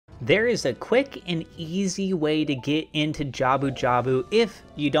There is a quick and easy way to get into Jabu Jabu if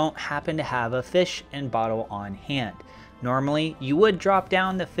you don't happen to have a fish and bottle on hand. Normally, you would drop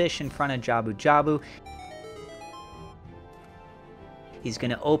down the fish in front of Jabu Jabu. He's going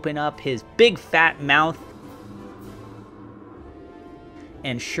to open up his big fat mouth.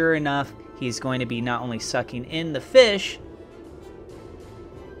 And sure enough, he's going to be not only sucking in the fish,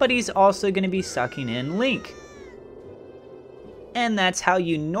 but he's also going to be sucking in Link. And that's how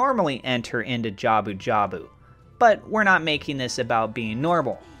you normally enter into Jabu Jabu. But we're not making this about being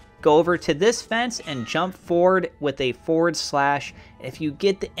normal. Go over to this fence and jump forward with a forward slash. If you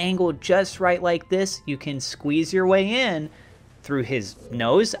get the angle just right like this, you can squeeze your way in through his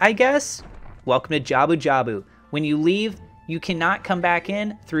nose, I guess. Welcome to Jabu Jabu. When you leave, you cannot come back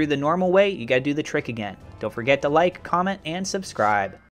in through the normal way. You gotta do the trick again. Don't forget to like, comment, and subscribe.